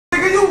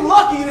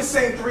lucky this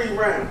ain't 3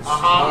 rounds.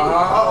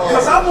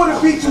 Cause I would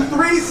have beat you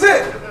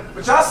 3-zip.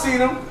 But y'all seen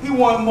him, he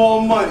wanted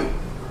more money.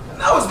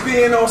 And I was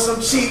being on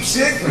some cheap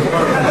shit.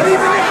 But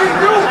even if he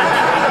do,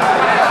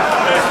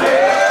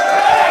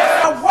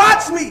 now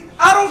watch me.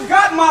 I don't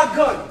got my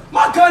gun.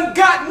 My gun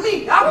got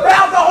me. I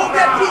vowed to hold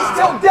that peace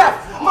till death.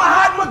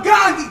 Mahatma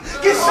Gandhi.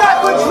 Get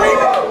shot for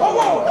dreaming. Hold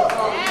on.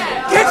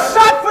 Get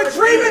shot for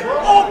dreaming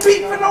or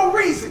beat for no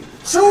reason.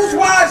 Choose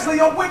wisely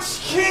on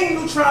which king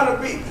you trying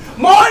to be.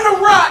 Martin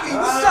or Rodney.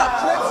 What's up,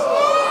 Clips?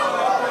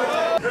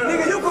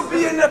 Nigga, you could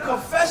be in the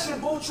confession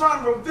booth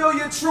trying to reveal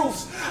your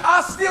truths.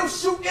 I still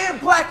shoot in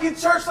black in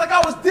church like I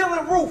was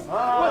Dylan Roof.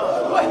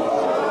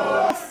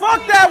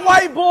 Fuck that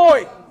white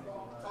boy.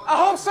 I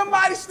hope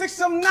somebody sticks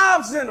some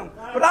knives in him.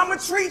 But I'ma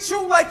treat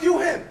you like you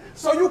him,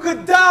 so you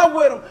could die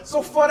with him.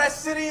 So for that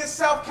city in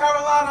South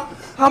Carolina,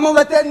 I'ma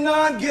let that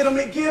 9 get him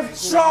and give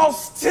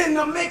Charles 10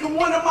 to make him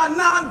one of my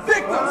 9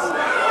 victims.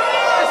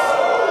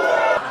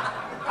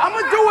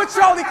 I'ma do a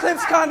Charlie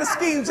Clips kind of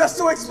scheme just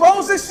to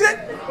expose this shit,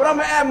 but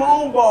I'ma add my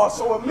own bars,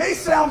 so it may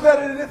sound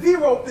better than if he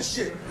wrote the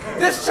shit.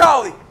 This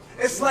Charlie,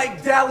 it's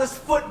like Dallas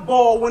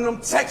football when them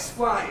texts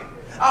flying.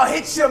 I'll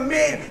hit your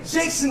man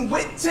Jason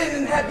with 10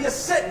 and have your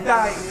set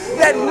dying.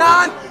 That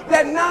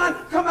 9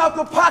 come out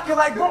the pocket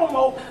like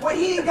Romo, but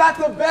he ain't got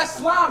the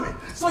best lineman.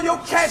 So you'll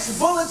catch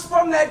bullets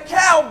from that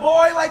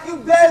cowboy like you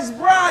Dez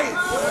Bryant.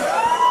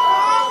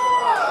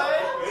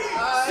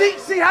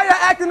 See how you're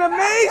acting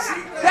amazed?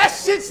 That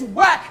shit's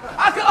whack.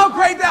 I can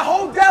upgrade that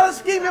whole Dallas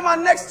scheme in my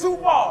next 2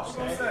 bars.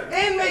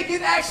 And make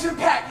it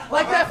action-packed,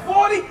 like that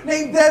 40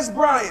 named Dez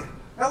Bryant.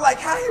 Now, like,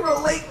 how you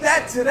relate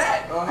that to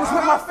that? Because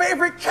with my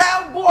favorite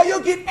cowboy,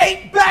 you'll get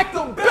 8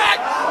 back-to-back.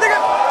 Nigga,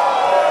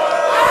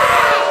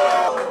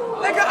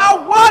 nigga, I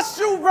watched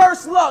you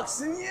verse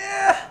Lux, and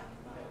yeah,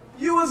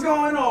 you was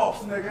going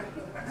off, nigga.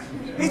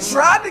 He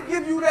tried to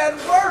give you that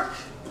work,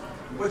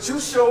 but you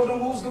showed him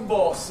who's the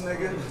boss,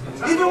 nigga.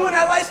 Even when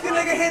that light-skinned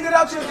nigga handed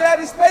out your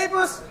daddy's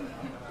papers,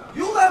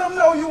 you let him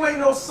know you ain't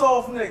no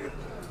soft nigga.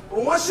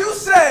 But once you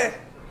said,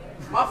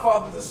 my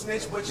father's a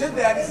snitch, but your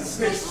daddy's a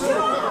snitch too.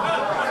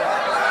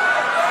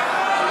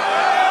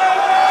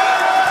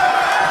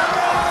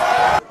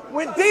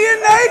 When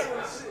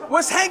DNA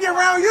was hanging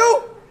around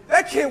you,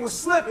 that kid was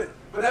slipping.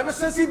 But ever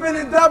since he been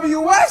in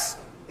WS,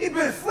 he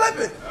been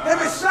flipping. Him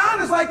and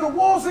Sean is like the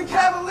Wolves and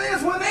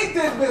Cavaliers when they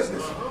did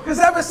business. Because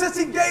ever since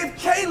he gave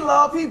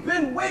K-Love, he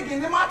been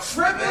wigging. Am I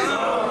tripping?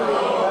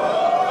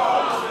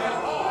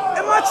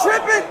 Am I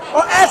tripping?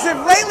 Or as if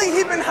lately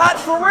he been hot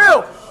for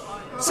real?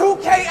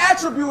 2K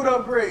attribute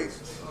upgrades.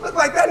 Look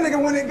like that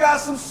nigga went and got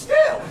some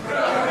skill.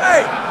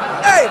 Hey,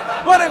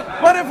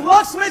 but if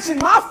Lux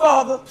mentioned my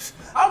father,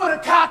 I would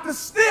have cocked the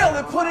steel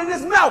and put it in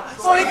his mouth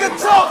so he could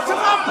talk to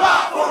my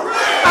pop.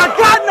 I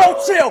got no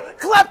chill.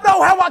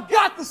 Klepto, how I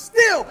got the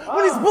steel.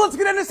 When these bullets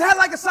get in his head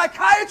like a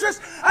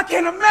psychiatrist, I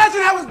can't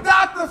imagine how his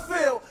doctor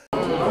feel.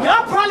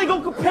 Y'all probably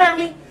gonna compare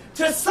me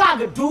to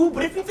Saga, dude,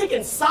 but if you're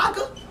thinking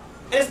Saga,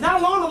 it's not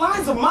along the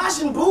lines of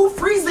Majin Buu,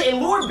 Frieza, and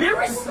Lord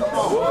Beerus.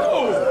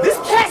 This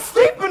cat's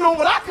sleeping on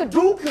what I could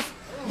do, because,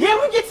 yeah,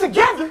 we get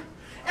together,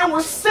 and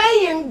we're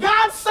saying,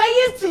 God say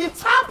it till your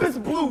top is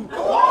blue.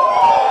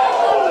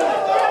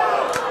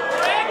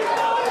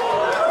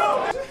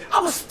 I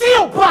was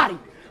steel body,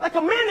 like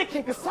a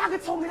mannequin, because Saga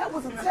told me that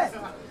was a test.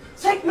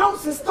 Take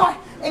notes and start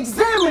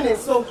examining.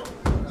 So,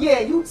 yeah,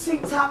 you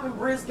T-Top and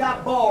Briz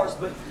got bars,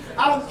 but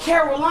out of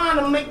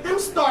Carolina, make them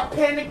start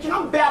panicking.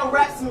 I'm Battle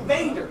Rap's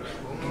Invader.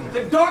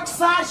 The dark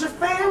side's your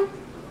fam?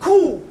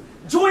 Cool.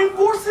 Join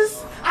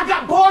forces? I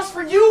got bars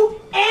for you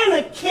and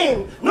a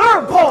king.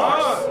 Nerd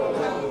bars.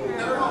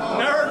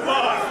 Nerd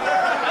bars.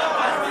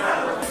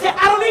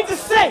 I don't need to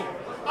say.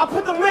 I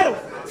put the metal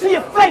to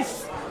your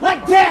face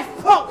like Daft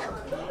Punk.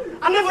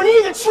 I never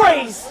needed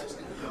trays.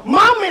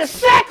 Mom made a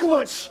sack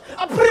lunch.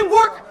 I put in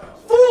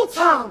work full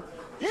time.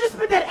 You just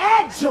spit that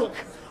adjunct.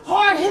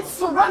 Hard hits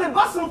surrounded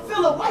by some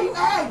filler. Why you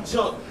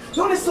adjunct?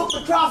 Don't insult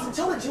the crowd's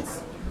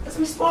intelligence. Let's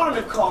be smart on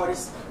the card.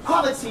 It's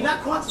quality,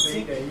 not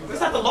quantity. It's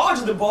not the large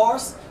of the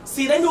bars.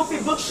 See, they know if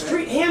they book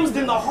street hymns,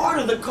 then the heart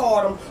of the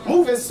card. I'm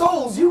moving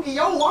souls,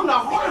 Yu-Gi-Oh! I'm the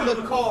heart of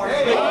the card.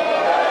 Hey.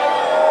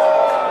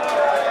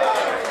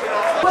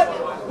 But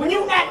when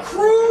you act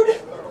crude,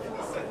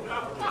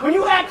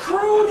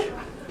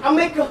 I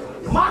make a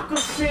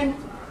moccasin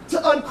to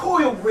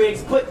uncoil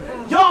rigs. But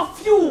y'all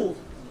fuel,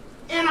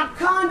 and I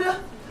kinda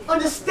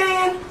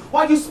understand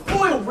why you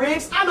spoil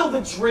rigs. I know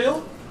the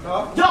drill.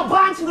 Y'all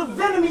bind to the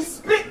venomous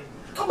spit.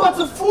 I'm about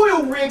to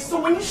foil rigs, so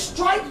when you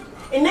strike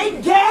and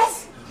they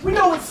gas, we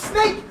know it's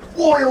snake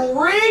oil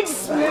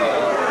rigs.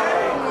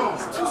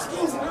 It's 2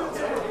 schemes.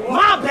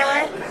 My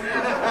bad.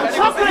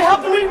 Y'all could have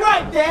helped me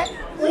write that.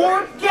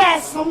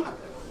 Orgasm.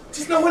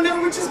 Just know it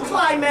never reaches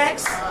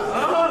climax.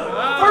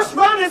 First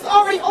round is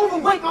already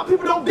overweight. My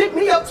people don't big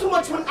me up too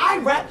much when I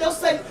rap. They'll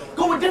say,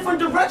 go a different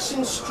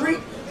direction,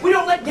 street. We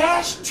don't let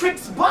gas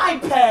tricks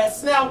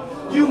bypass. Now,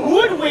 you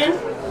would win.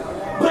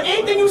 But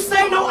anything you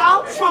say, no,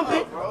 I'll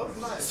trumpet.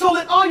 So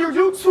let all your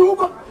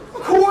YouTube,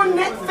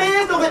 Cornet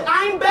fans know that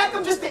I'm back.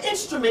 I'm just an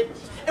instrument.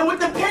 and with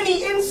the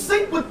penny in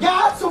sync with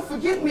God, so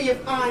forgive me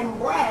if I'm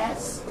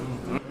rash.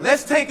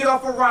 Let's take it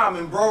off of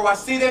rhyming, bro. I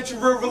see that you're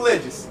real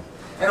religious,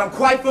 and I'm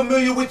quite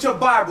familiar with your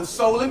Bible,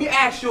 so let me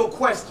ask you a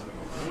question.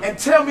 And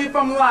tell me if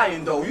I'm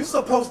lying, though. You're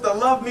supposed to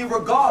love me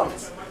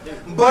regardless.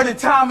 But in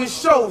time it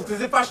shows, because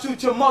if I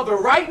shoot your mother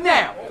right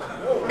now,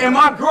 am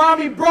I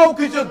grimy bro?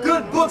 Because your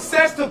good book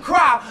says to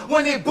cry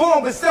when they're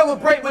born, but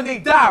celebrate when they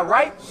die,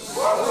 right?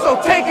 So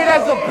take it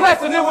as a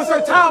blessing. It was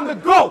her time to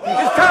go.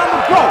 It's time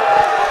to go.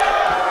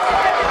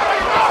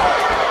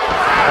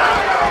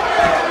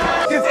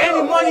 Because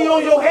any money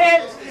on your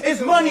head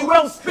is money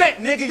well spent,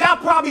 nigga. Y'all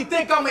probably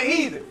think I'm a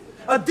heathen,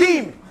 a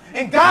demon.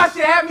 And God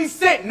should have me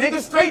sent,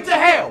 nigga, straight to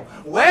hell.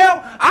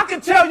 Well, I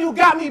can tell you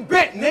got me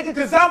bent, nigga,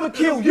 because I'm going to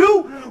kill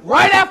you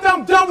right after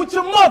I'm done with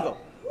your mother.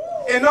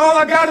 And all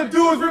I got to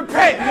do is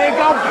repent, nigga.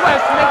 I'm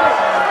blessed, nigga.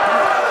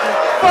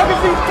 What the fuck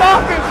is he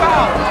talking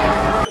about?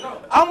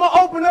 I'm going to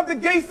open up the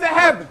gates of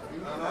heaven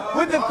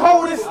with the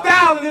coldest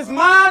style in his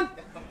mind.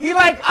 He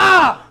like,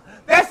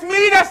 that's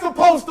me that's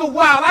supposed to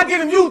wild. I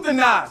get him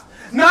euthanized.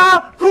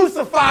 Nah,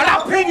 crucified.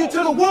 I'll pin you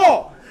to the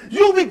wall.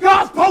 You be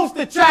God's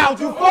poster child.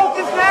 You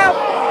focus now?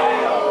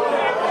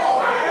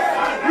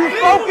 You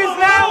focus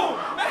now?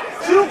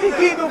 So you can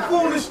keep them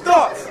foolish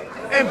thoughts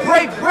and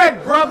break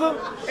bread, brother.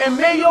 And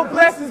may your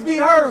blessings be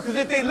heard. Because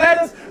if they let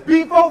us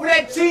beef over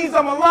that cheese,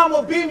 I'm a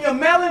llama, beam your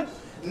melon.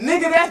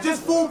 Nigga, that's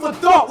just food for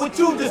thought. What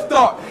you just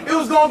thought. It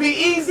was going to be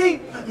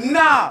easy?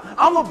 Nah.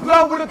 I'm a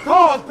blood with a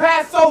cause.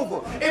 Pass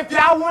over. If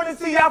y'all want to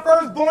see y'all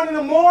firstborn in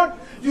the morning,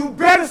 you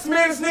better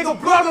smear this nigga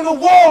blood on the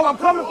wall. I'm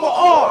coming for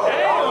all.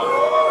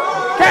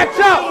 Catch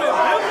up.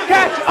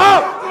 Catch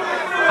up.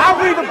 I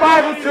read the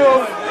Bible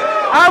too.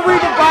 I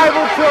read the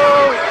Bible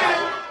too.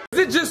 Is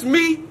it just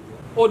me,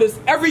 or does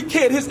every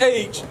kid his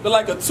age look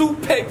like a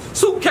 2K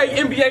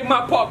NBA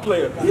My Park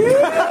player?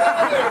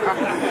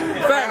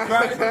 Fact,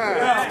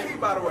 right? Key,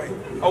 by the way.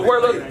 Oh,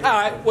 word. All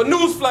right. Well,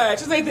 newsflash.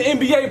 This ain't the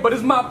NBA, but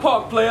it's My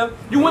Park player.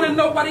 You want to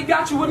know why they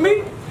got you with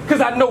me?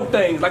 Because I know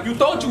things. Like you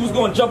thought you was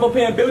going to jump up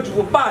here and build you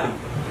a body.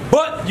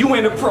 But you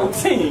ain't a pro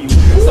team.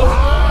 So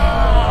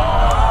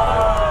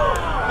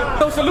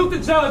salute to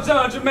John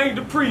Jermaine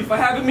Dupree for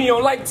having me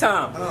on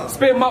Lifetime,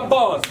 spitting my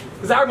bars.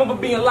 Because I remember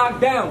being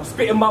locked down,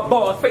 spitting my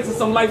bars, facing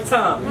some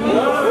Lifetime.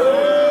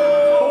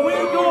 But we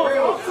ain't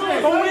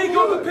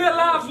gonna compare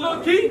lives,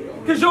 Lil Key,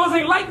 because yours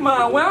ain't like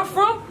mine. Where I'm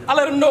from, I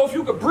let them know if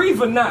you could breathe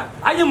or not.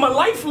 I am a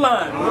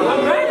lifeline.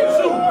 I'm mad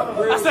at you.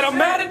 I said I'm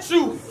mad at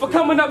you for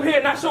coming up here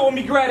and not showing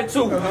me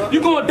gratitude.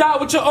 You gonna die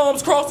with your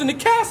arms crossed in the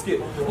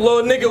casket,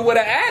 little nigga with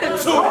an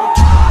attitude.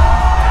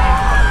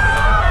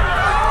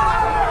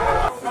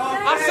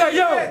 I said,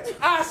 yo,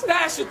 I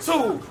stash it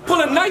too.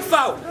 Pull a knife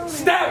out,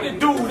 stab the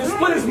dude, and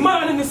split his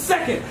mind in a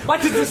second,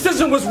 like his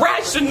decision was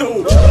rational.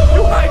 You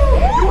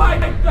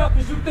hyped up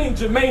because you think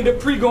Jermaine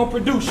Dupri gonna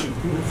produce you.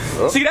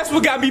 See, that's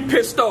what got me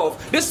pissed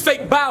off. This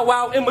fake Bow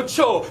Wow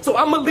immature, so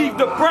I'ma leave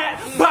the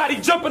brat body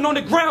jumping on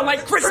the ground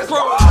like Chris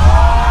Cross.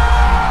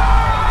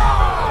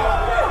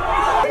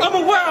 I'm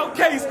a wild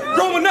case.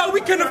 Growing up, we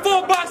couldn't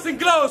afford boxing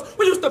gloves.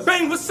 We used to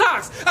bang with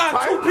socks.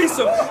 I two-piece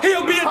him.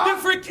 He'll be a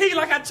different key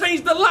like I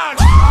changed the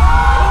locks.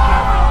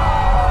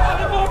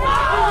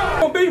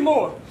 Gonna be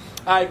more.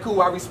 Alright,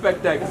 cool, I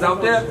respect that. Cause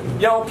out there,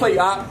 y'all don't play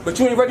op, but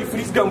you ain't ready for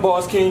these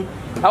gumballs, King.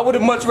 I would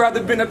have much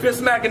rather been up here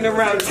smacking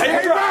around.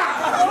 Take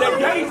that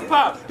gaze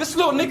pop. This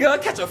little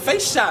nigga catch a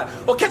face shot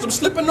or catch him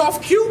slipping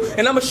off cue,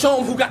 and I'ma show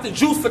him who got the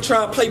juice for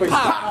trying to play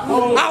pop.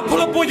 I'll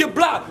pull up on your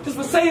block just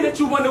for saying that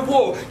you won the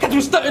war. Catch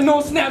him stunting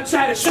on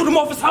Snapchat and shoot him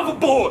off his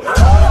hoverboard.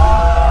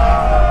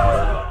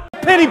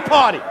 Pity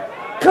party.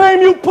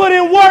 Claim you put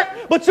in work,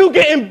 but you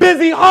getting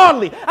busy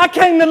hardly. I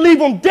came to leave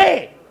him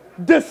dead,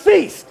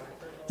 deceased.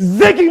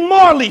 Ziggy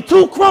Marley,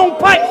 2 chrome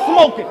pipes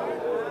smoking.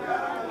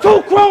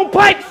 2 chrome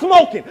pipes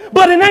smoking,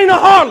 but it ain't a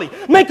Harley.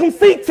 Make him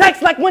see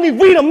text like when he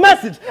read a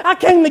message. I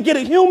came to get a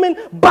human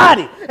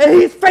body, and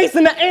he's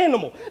facing an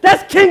animal.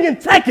 That's King and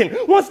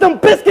Tekken. Once them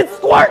biscuits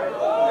squirt.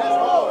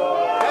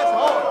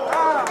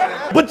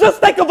 But just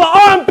think of an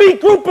R&B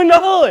group in the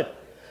hood.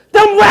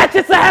 Them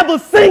ratchets will have a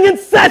singing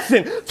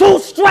session. 2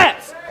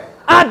 straps,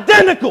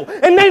 identical,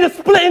 and they the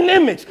splitting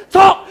image.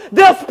 Talk,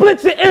 they'll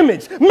split your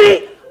image.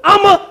 Me,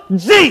 I'm a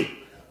G.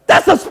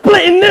 That's a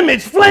splitting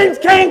image. Flames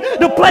came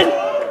to play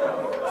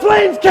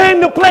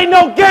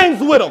no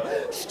games with him.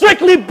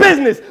 Strictly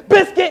business.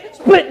 Biscuit,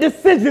 split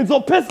decisions,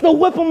 or pistol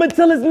whip him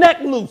until his neck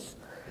loose.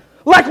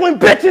 Like when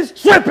bitches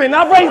tripping.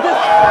 I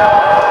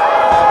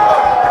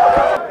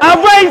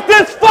raised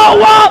this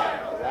foe up.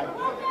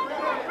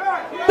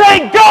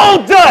 They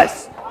gold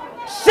dust.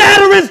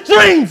 Shatter his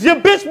dreams. Your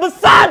bitch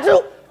beside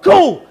you?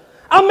 Cool.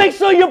 I'll make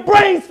sure your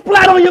brain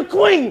splat on your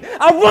queen.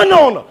 I run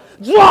on her.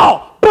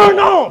 Draw. Burn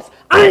arms.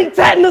 I ain't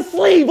tatting the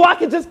sleeve, or I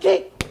can just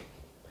keep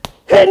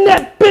hitting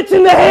that bitch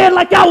in the head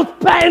like I was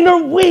patting her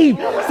weave.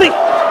 See,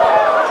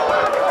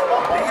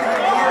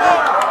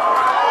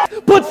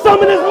 put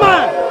some in his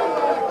mind.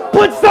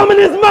 Put some in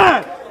his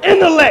mind.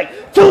 Intellect.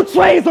 2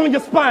 trays on your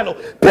spinal.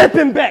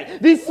 Pippin' back.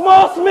 These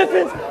small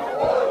smiffins.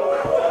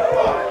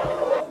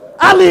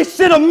 I leave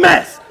shit a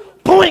mess.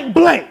 Point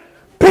blank.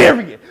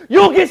 period.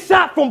 You'll get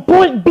shot from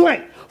point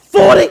blank.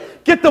 40,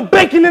 get the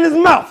bacon in his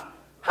mouth.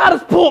 How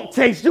does pork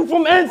taste? You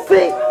from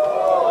NC?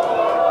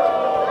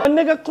 A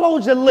nigga,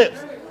 close your lips.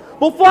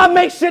 Before I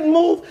make shit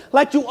move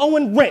like you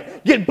owing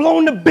rent, get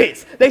blown to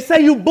bits. They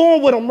say you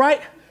born with them,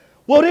 right?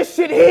 Well, this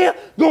shit here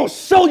gonna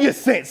show you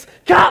sense.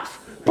 Cops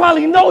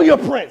probably know your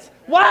prints.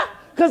 Why?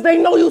 Because they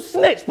know you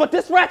snitch. But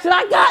this ratchet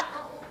I got,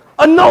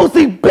 a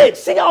nosy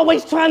bitch. She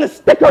always trying to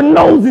stick her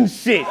nose in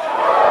shit.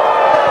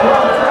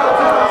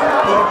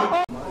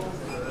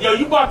 Yo,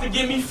 you about to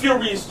get me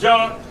furious,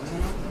 John.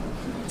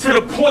 To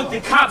the point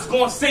the cops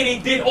gonna say they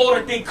did all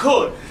that they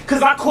could.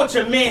 Cause I caught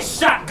your man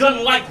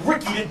shotgun like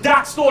Ricky. The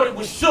doc thought it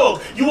was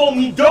Suge. You owe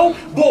me dough?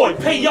 Boy,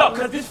 pay up,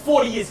 cause this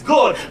 40 is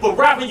good. But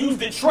rather use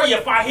the tray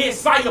if I hear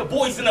Sire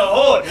boys in the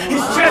hood.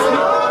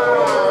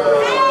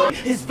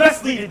 His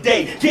Vestley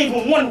today gave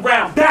him 1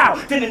 round, bow.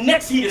 Then the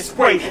next he to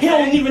spray. He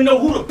don't even know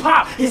who to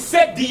pop. His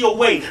set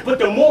DOA. But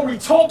the more he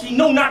talk, he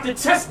know not to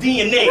test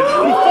DNA.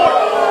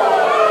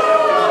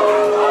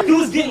 You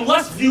was getting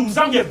less views,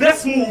 I'm your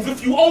best move.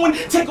 If you own,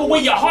 take away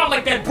your heart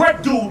like that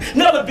Brett dude.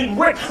 Never been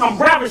wrecked, I'm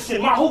ravishing,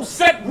 my whole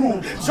set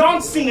rude.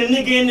 John seen a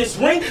nigga in this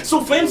ring,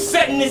 so for him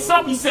setting this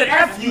up, he said,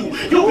 F you.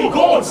 You'll be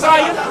gone,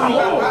 sire.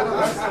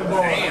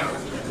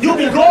 You'll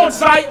be gone,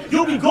 sire.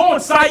 You'll be gone,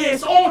 sire.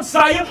 It's on,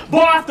 sire.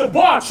 Bar after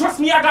bar. Trust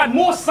me, I got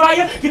more,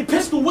 sire. Get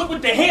pistol whipped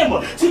with the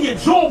hammer to your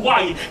jaw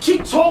wired.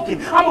 Keep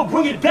talking. I'ma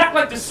bring it back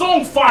like the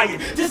song Fire.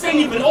 This ain't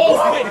even all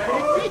fair.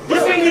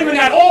 This ain't even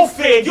at all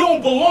fair. You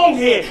don't belong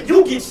here.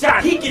 You get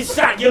shot. He gets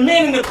shot. Your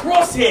man in the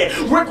crosshair.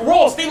 Rick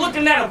Ross. They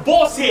looking at a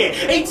boss here.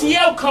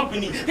 ATL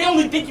company. They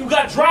only think you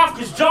got drive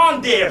cause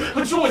John there.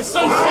 But you in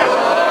sunshine.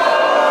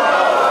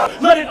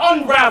 Let it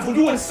unravel.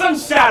 You in sun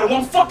shadow.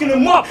 I'm fucking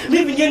him up.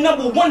 Leaving your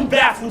 #1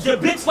 baffled. Your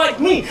bitch like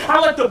me. I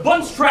let the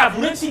bunch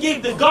travel. Then she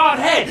gave the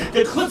Godhead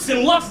the Clips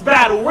and Lux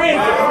battle.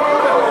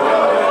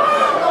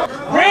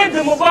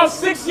 Random about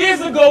 6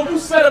 years ago, you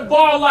set a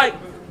bar like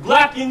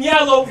black and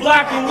yellow,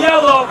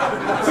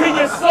 till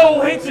your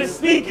soul hits your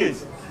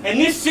sneakers. And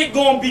this shit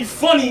gonna be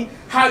funny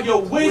how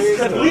your Wiz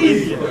could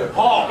leave you.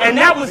 And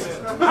how was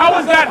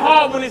that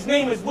hard when his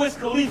name is Wiz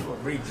Khalifa?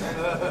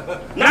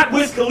 Not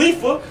Wiz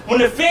Khalifa. When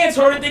the fans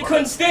heard it, they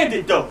couldn't stand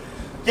it though.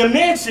 Your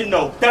man should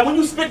know that when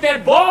you spit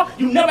that bar,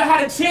 you never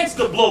had a chance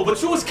to blow, but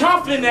you was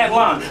confident in that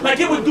line, like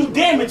it would do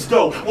damage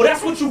though. Well,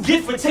 that's what you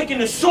get for taking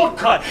the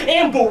shortcut.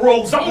 Amber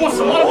Rose, I'm on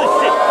some other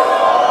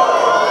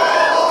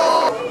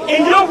shit.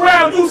 In your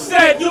round, you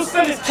said you'll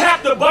send his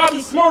captor Bobby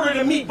Smurder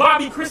to meet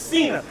Bobby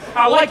Christina.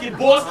 I like it,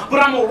 boss,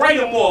 but I'm gonna write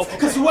him off,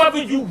 cause whoever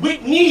you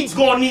with needs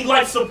gonna need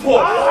life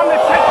support.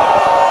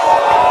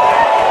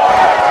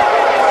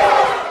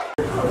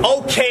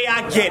 Okay,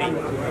 I get it.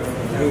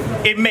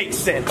 It makes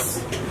sense.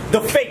 The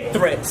fake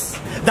threats,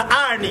 the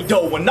irony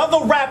though, another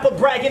rapper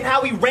bragging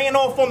how he ran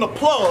off on the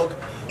plug,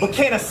 but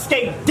can't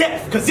escape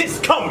death, cause it's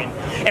coming.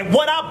 And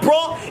what I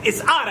brought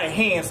is out of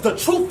hands. The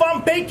truth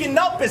I'm baking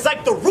up is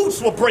like the roots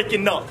were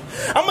breaking up.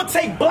 I'ma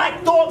take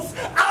black thoughts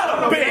out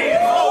of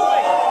bed.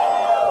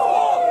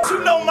 You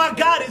know my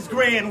God is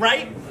grand,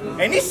 right?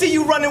 And he see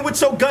you running with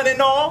your gun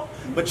and all,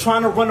 but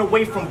trying to run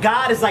away from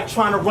God is like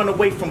trying to run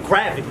away from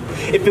gravity.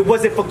 If it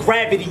wasn't for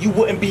gravity, you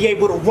wouldn't be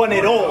able to run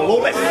at all. Oh,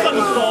 let's sun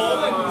them,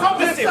 dog.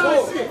 Listen,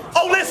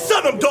 oh, let's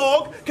sun them,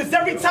 dog. Cause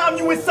every time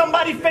you in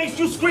somebody's face,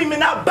 you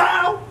screaming out,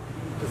 bow.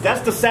 Cause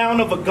that's the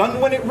sound of a gun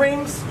when it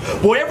rings.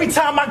 Boy, every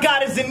time my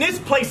God is in this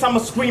place, I'ma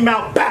scream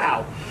out,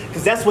 bow.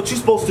 Cause that's what you're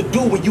supposed to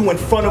do when you in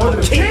front of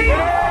a king.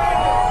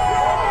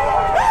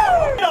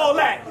 All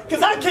that.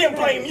 Cause I can't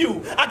blame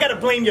you. I gotta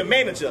blame your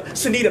manager,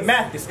 Shanita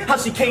Mathis, how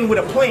she came with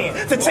a plan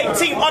to take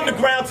Team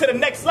Underground to the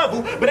next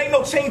level, but ain't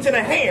no change in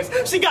her hands.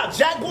 She got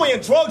Jack Boy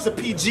and drugs a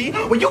PG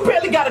when you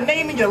barely got a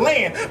name in your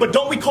land. But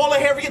don't we call her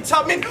Harriet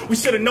Tubman? We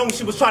should have known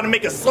she was trying to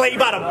make a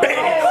slave out of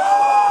band.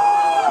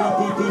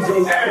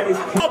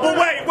 Oh, but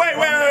wait.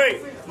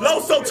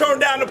 Loso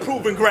turned down the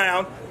proving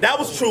ground. That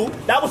was true.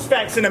 That was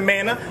facts in a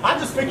manner. I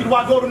just figured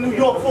why go to New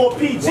York for a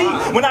PG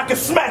when I could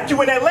smack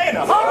you in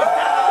Atlanta.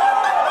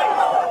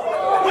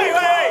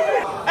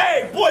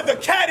 Hey, boy, the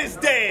cat is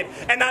dead.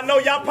 And I know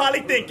y'all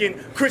probably thinking,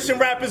 Christian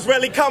rappers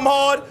really come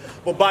hard?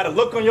 But by the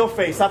look on your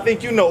face, I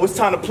think you know it's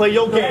time to play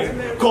your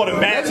game called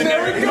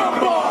Imaginary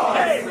Gumball.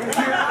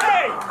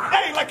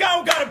 Hey, like I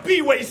don't gotta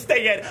be where you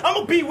stay at.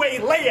 I'ma be where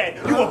you lay at.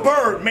 You a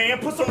bird, man.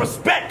 Put some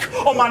respect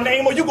on my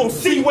name or you gon'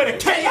 see where the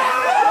K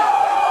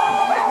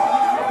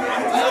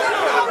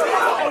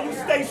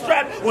stay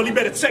strapped? Well, he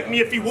better check me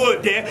if he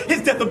would, there.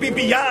 His death will be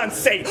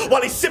Beyonce.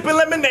 While he's sipping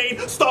lemonade,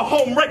 start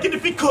home wrecking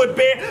if he could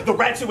bear the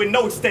ratchet with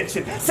no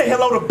extension. Say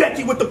hello to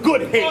Becky with the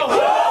good hair.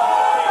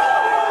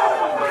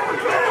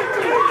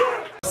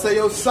 Say,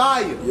 yo,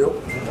 Sire,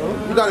 you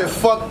got it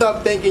fucked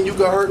up thinking you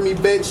could hurt me,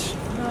 bitch.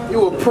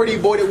 You a pretty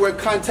boy that wear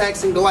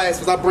contacts and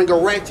glasses. I bring a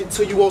ratchet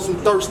to you on some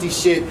thirsty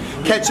shit.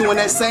 Catch you in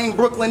that same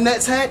Brooklyn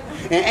Nets hat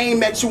and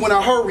aim at you in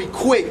a hurry,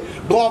 quick.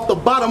 Blow off the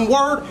bottom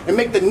word and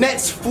make the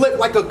Nets flip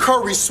like a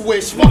curry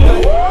swish.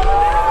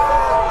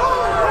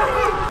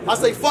 I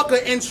say fuck an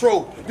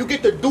intro. You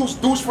get the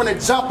deuce from the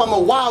jump. I'm a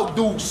wild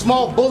dude.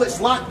 Small bullets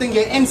locked in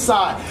your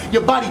inside.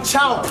 Your body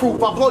childproof.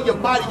 I blow your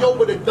body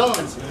over the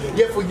guns.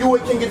 Yet for you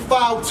it can get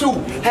filed too.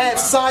 Half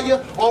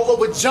sire all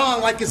over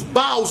John like his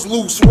bowels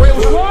loose.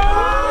 Real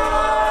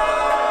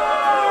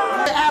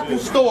Apple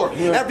store.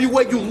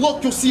 Everywhere you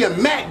look, you'll see a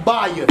Mac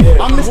buyer.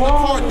 I'm Mr.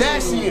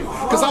 Kardashian,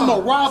 cause I'm a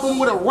rob him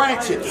with a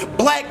ratchet.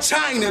 Black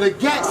China, the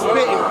gas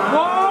spitting.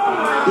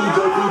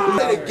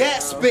 The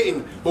gas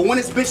spitting. But when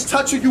this bitch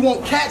touch you, you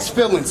won't catch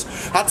feelings.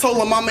 I told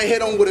him I'ma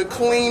hit him with a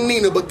clean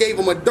Nina, but gave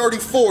him a dirty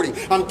 40.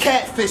 I'm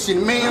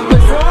catfishing, man.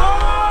 Listen.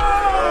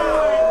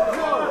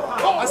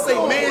 I say,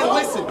 man,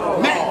 listen.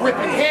 Mac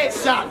ripping,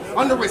 headshot,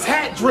 under his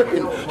hat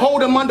dripping.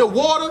 Hold him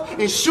underwater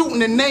and shoot in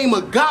the name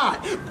of God.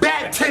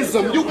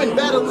 Baptism. You been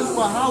battling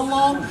for how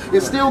long?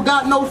 And still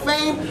got no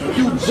fame?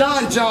 You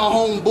John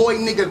homeboy,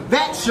 nigga.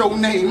 That's your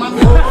name. I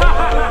mean,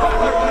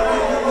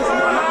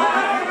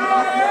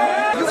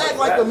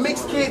 like a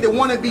mixed kid that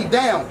wanna be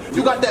down.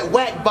 You got that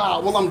whack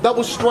bob, well I'm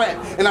double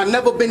strapped, and I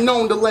never been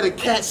known to let a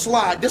cat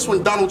slide. This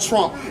one Donald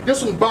Trump,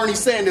 this one Bernie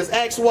Sanders.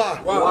 Ask why?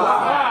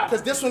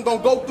 Cause this one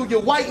gonna go through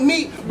your white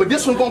meat, but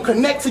this one gonna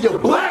connect to your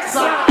black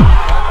side.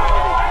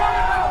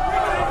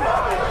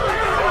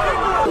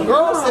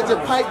 Girl said your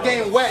pipe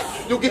game whack,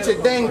 you'll get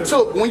your dang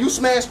took. When you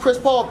smash Chris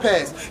Paul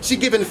pass, she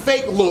giving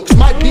fake looks.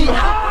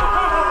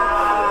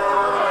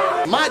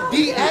 My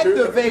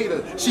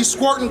deactivator, she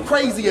squirting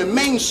crazy and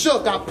main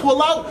shook. I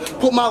pull out,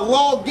 put my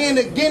log in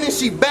again, and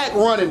she back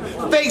running.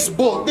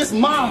 Facebook, this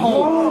my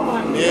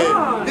home.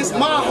 Yeah, this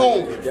my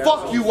home.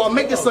 Fuck you, I'll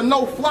make this a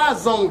no-fly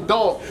zone,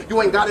 dog.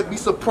 You ain't gotta be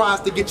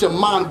surprised to get your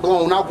mind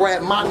blown. I'll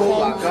grab my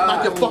phone,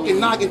 knock your fucking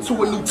noggin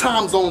to a new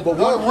time zone. But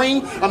one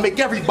ring, I make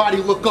everybody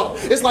look up.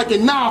 It's like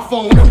an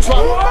iPhone.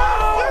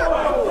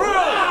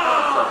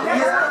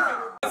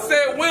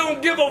 Said we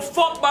don't give a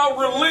fuck about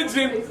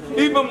religion.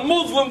 Even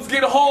Muslims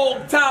get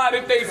hog-tied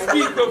if they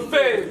speak the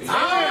feds.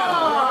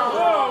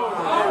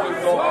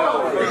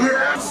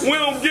 We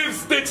don't give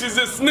stitches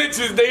and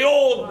snitches. They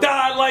all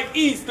die like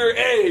Easter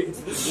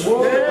eggs.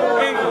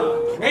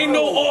 Ain't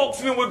no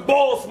auctioning with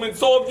bossmen.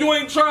 So if you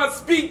ain't trying to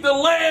speak the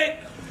leg,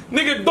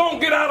 nigga, don't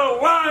get out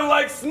of line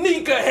like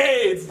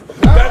sneakerheads.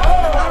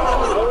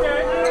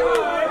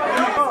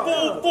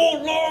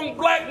 Full long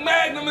black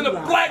magnum in a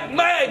black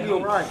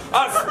magnum.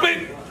 I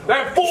spit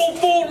that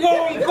full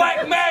long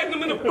black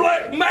magnum in a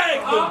black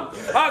magnum.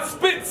 I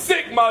spit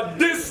sick, my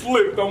disc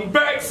slipped. I'm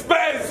back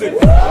spazzing.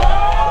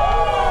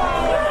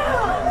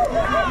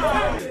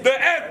 The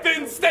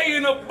effing stay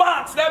in a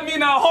box, that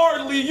mean I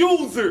hardly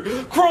use her.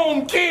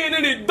 Chrome can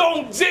and it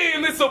don't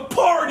jam, it's a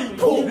party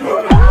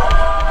pooper.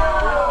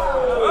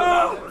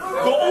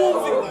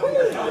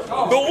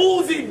 The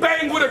Uzi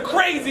bang with a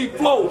crazy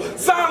flow.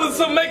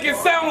 Silencer make it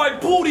sound like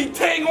Pootie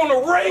Tang on the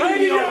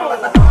radio.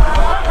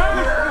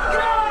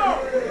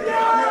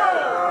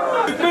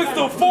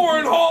 Mr.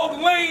 Foreign Hog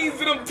Lanes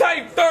and I'm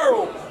tight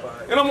thorough.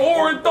 And I'm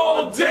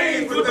Orenthal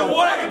James with the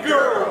white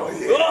girl.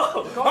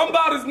 I'm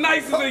about as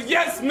nice as a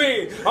yes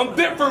man. I'm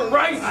different,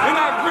 right? And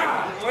I grip,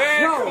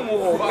 man, come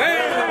on,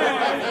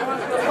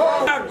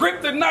 man. I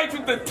grip the knife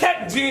with the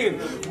tech gin.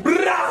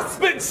 Blah,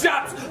 spit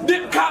shots,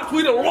 dip cops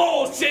with the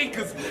law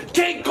shakers.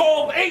 Cake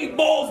called 8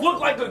 balls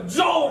look like a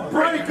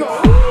jawbreaker.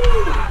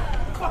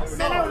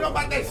 Man, I don't know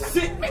about that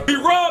shit, man. We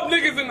rob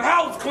niggas and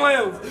house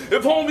clowns.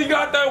 If homie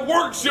got that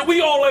work shit, we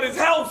all at his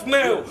house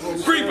now.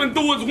 Creeping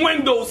through his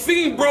window,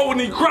 seen bro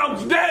and he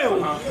crouched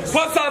down.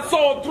 Plus I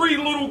saw 3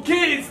 little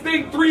kids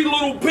think 3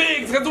 little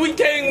pigs, cause we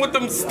came with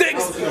them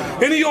sticks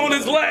and he on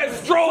his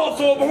last straw,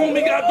 so if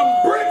homie got them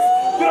bricks,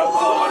 then I'm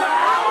going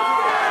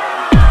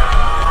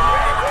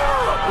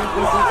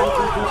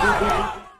out.